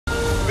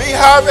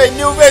have a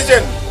new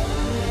vision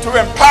to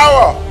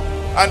empower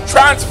and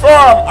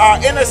transform our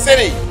inner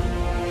city.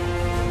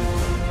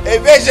 A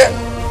vision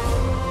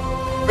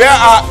where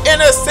our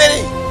inner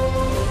city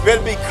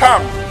will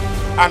become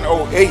an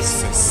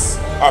oasis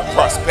of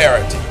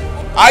prosperity.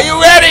 Are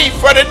you ready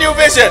for the new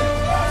vision?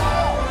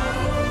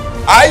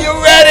 Are you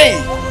ready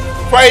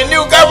for a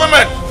new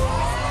government?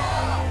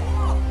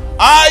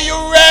 Are you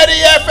ready,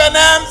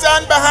 FNMs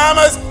and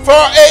Bahamas, for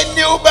a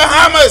new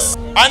Bahamas?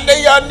 Under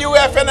your new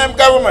FNM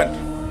government,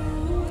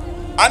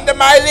 under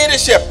my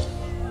leadership,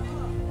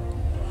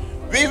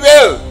 we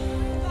will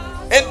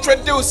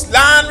introduce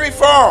land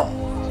reform.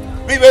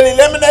 We will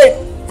eliminate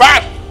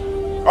VAT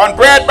on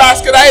bread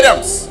basket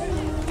items.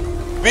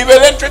 We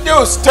will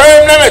introduce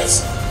term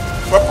limits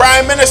for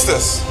prime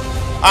ministers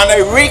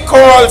and a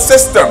recall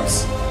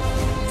systems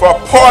for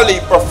poorly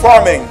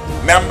performing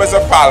members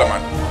of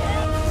parliament.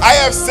 I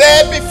have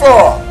said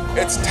before,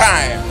 it's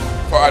time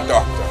for a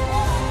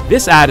doctor.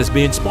 This ad is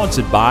being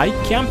sponsored by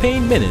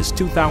Campaign Minnis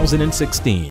 2016.